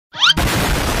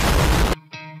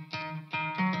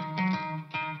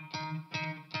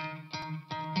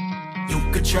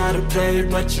could try to play,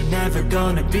 but you're never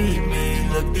gonna beat me.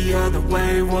 Look the other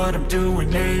way, what I'm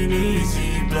doing ain't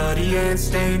easy. Bloody hands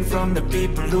stained from the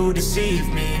people who deceive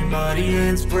me. Muddy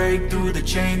hands break through the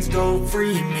chains, go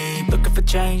free me. Looking for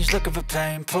change, looking for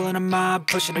pain, pulling a mob,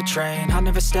 pushing a train. I'll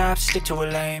never stop, stick to a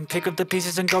lane, pick up the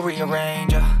pieces and go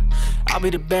rearrange. I'll be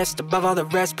the best above all the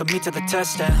rest, put me to the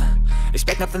test and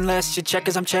expect nothing less, your check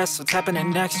is I'm chess, what's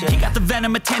happening next, yeah. He got the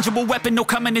venom, a tangible weapon, no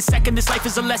coming in second. This life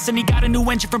is a lesson, he got a new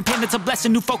engine from pain, it's a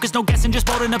blessing. New focus, no guessing, just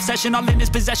bold and obsession, all in his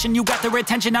possession. You got their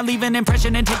attention, I'll leave an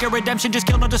impression and take your redemption. Just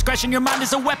kill, no discretion, your mind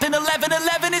is a weapon.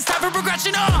 11-11, it's time for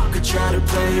progression, You could try to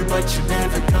play, but you're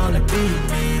never gonna beat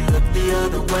me. Look the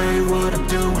other way, what I'm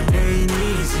doing ain't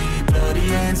easy. Bloody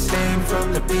hands stained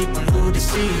from the people who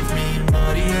deceive me.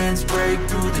 Muddy hands break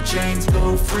through the chains,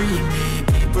 go free me.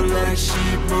 People like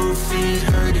sheep move feet,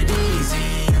 hurt it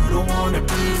easy. You don't wanna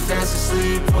be fast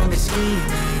asleep when they're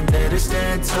scheming. Better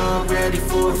stand tall, ready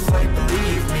for a fight,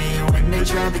 believe me. When they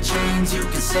try the chains, you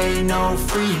can say no,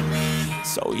 free me.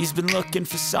 So he's been looking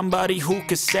for somebody who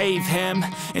could save him,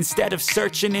 instead of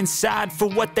searching inside for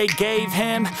what they gave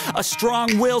him. A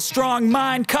strong will, strong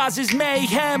mind causes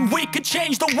mayhem. We could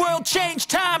change the world, change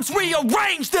times,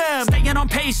 rearrange them. Staying on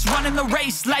pace, running the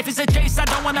race. Life is a chase, I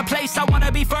don't want a place, I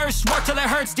wanna be first. Work till it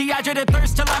hurts, dehydrated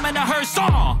thirst till I'm in a hearse.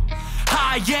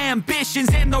 High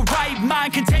ambitions in the right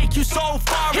mind can take you so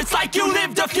far. It's like you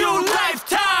lived a few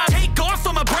lifetimes. Take off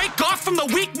from a break off from the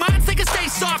weak minds. They can stay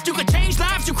soft. You can change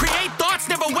lives, you create thoughts,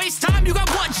 never waste time. You got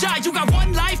one shot, you got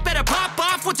one life, better pop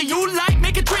off. What do you like?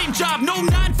 Make a dream job. No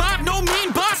 9-5, no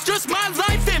mean boss, just my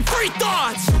life and free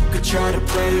thoughts. You could try to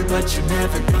play, but you're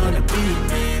never gonna beat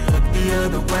me. Look the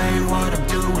other way, what I'm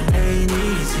doing ain't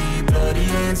easy. Bloody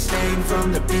hands stained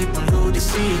from the people who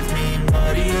deceive me.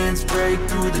 Muddy hands break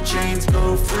through the chains,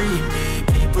 go free me.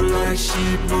 People like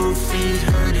sheep move feet,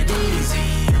 hurt it easy.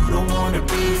 You don't wanna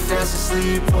be fast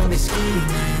asleep when they're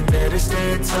scheming. Better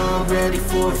stand tall, ready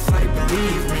for a fight,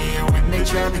 believe me. When they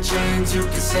try the chains, you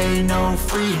can say no,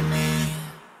 free me.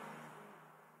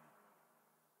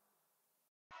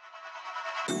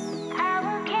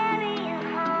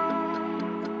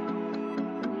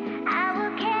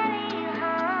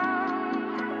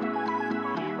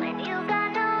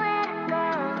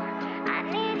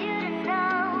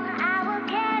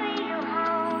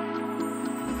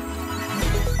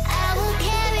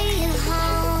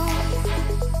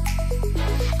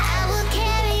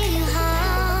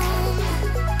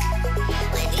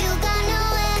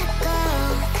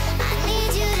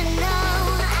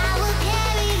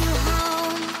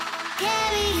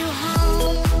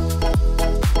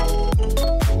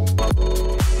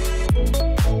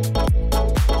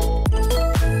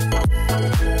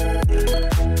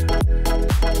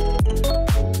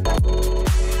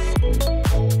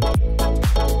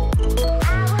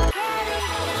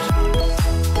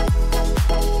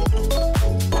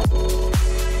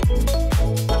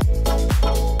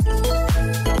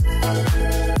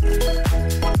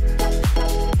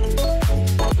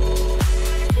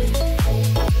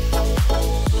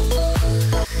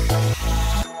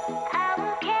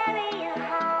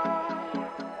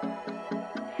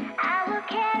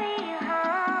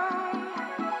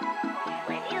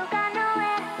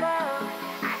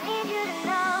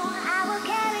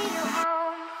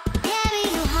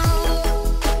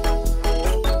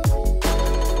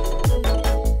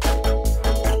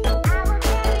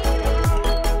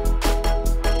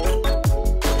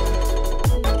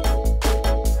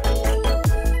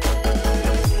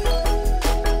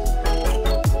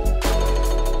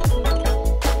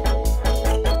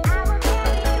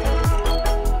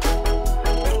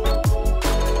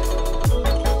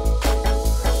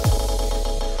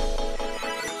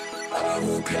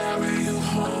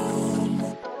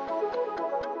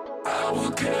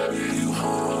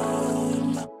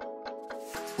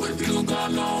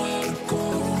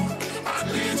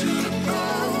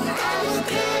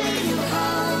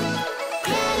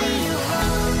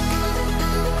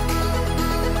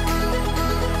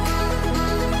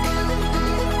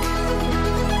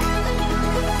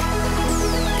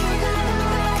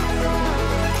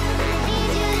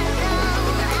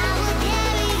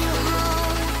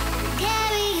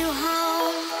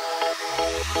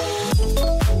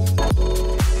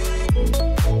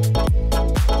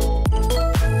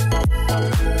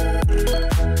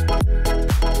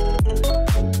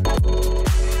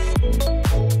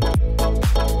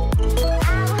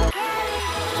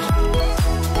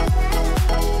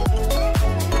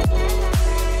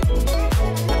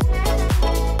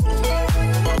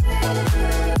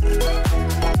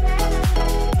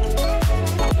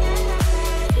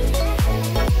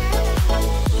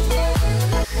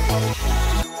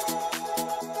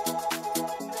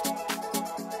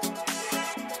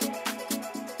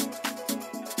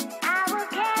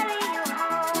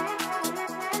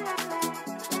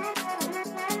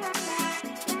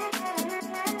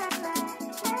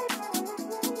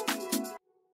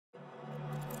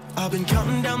 I've been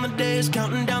counting down the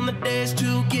days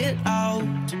to get out.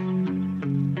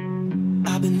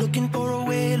 I've been looking for a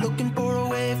way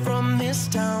from this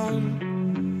town.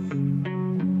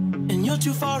 And you're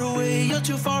too far away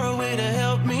to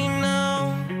help me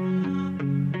now.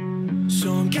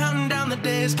 So I'm counting down the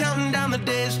days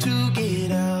to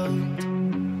get out.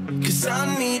 'Cause I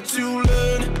need to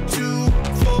learn to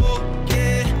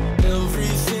forget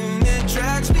everything that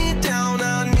drags me down.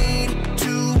 I need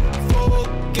to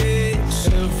forget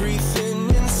everything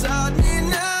inside me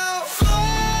now.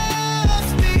 Full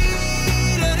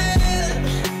speed ahead,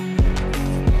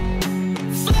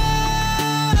 fly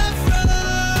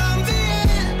from the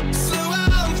end. So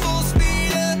I'm full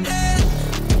speed ahead.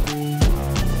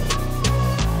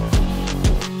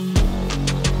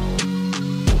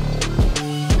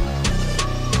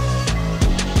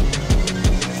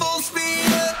 Full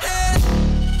speed ahead.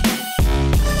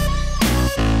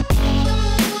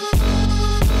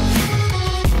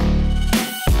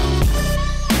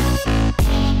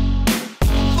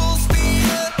 Full speed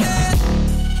ahead.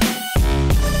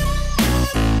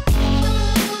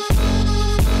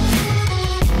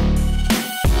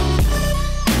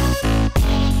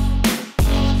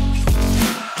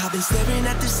 I've been staring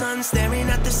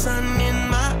at the sun in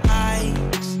my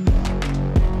eyes.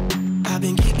 I've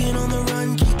been keeping on the run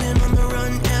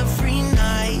every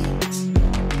night.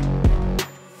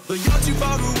 But you're too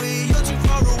far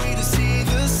away to see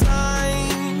the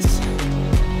signs.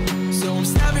 So I'm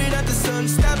staring at the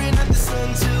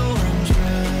sun till I'm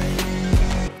dry.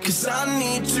 'Cause I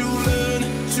need to learn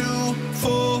to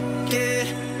forget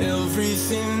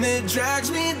everything that drags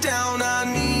me down. I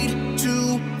need to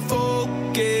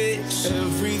forget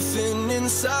everything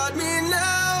inside me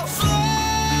now.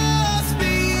 Full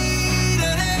speed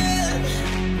ahead,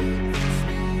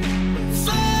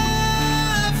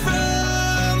 fly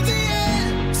from the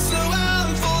end. So I'm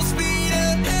full speed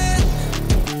ahead.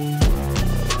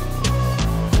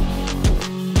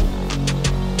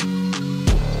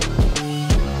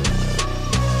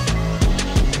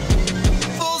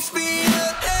 Full speed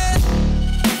ahead.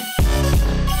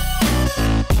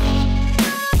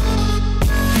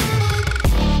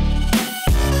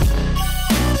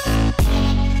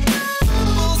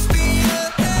 Full speed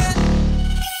ahead.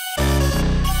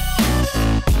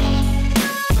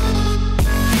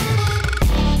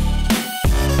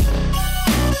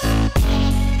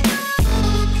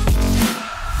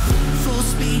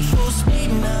 Full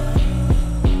speed now.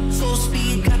 Full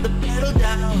speed, got the pedal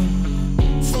down.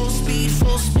 Full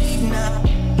speed now.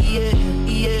 Yeah,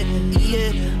 yeah,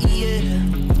 yeah, yeah.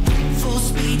 Full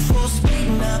speed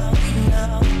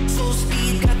now. Full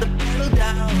speed, got the pedal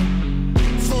down.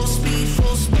 Full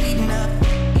speed now.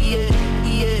 Yeah,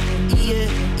 yeah, yeah,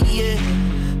 yeah.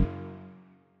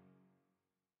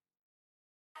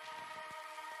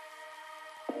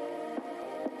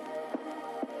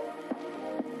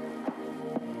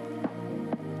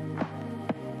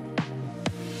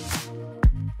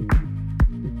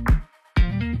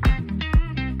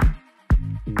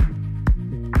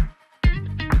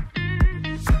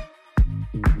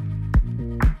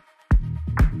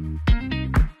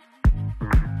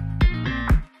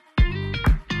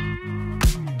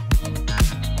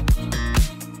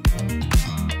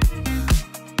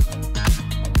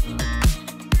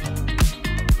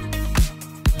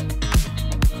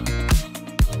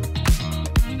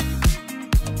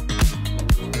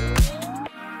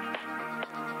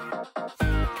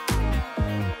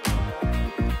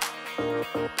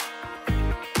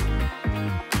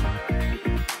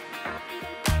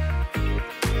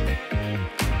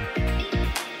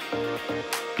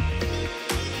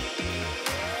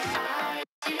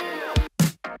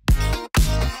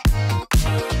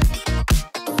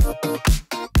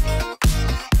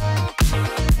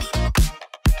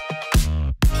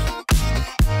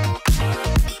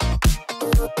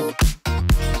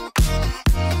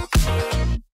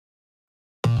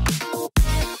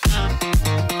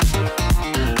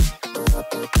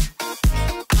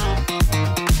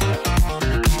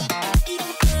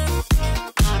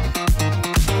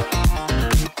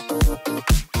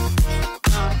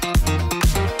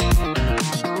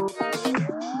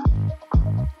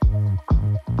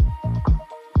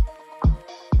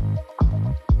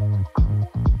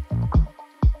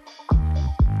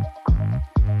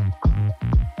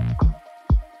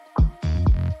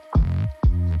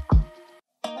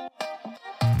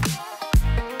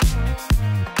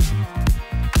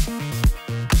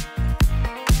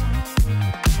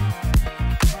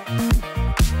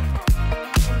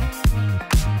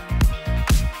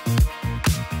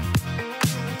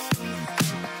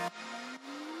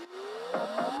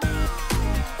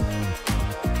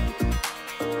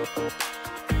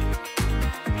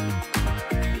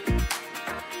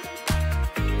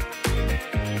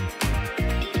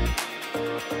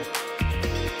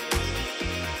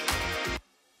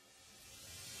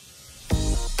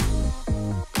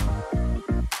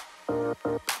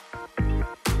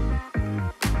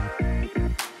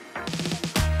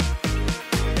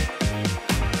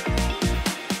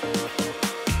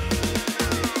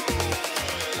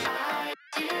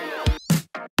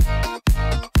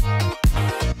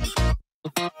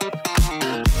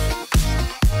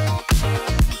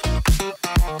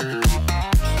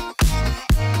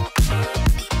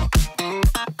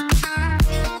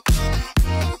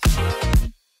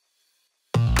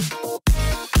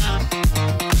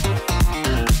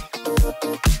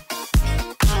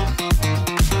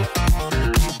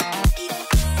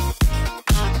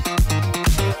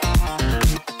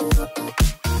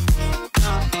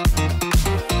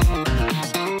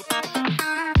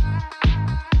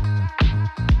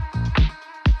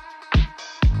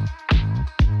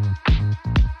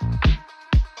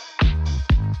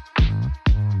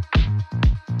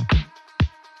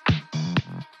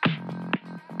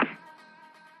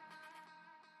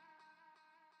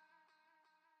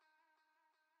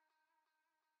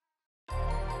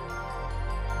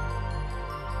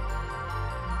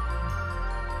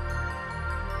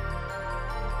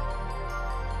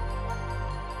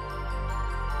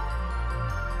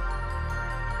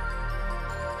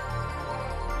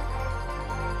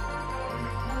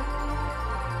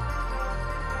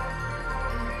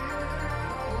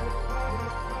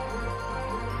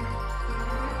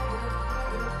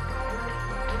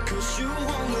 Cause you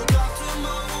won't look after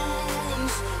my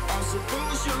wounds. I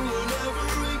suppose you will never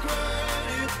regret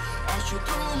it. I should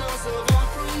throw myself out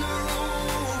from the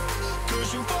roof.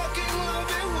 Cause you fucking love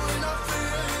it when I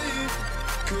fade.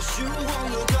 Cause you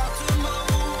won't look after my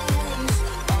wounds.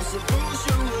 I suppose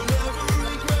you will never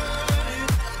regret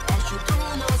it. I should throw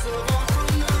myself out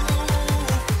from the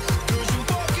roof. Cause you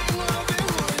fucking love it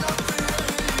when I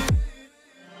fade.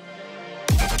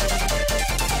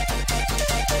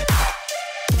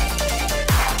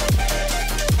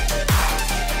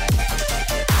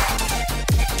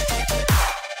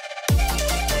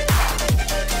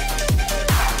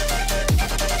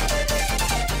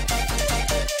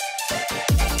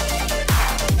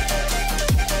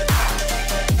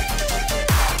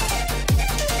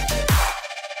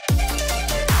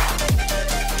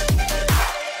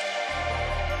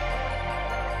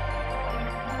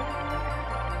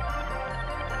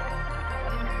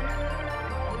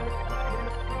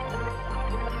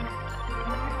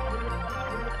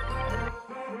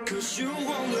 Cause you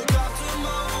won't look after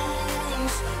my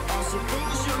wounds. I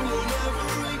suppose you will never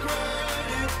regret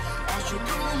it. I should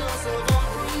throw myself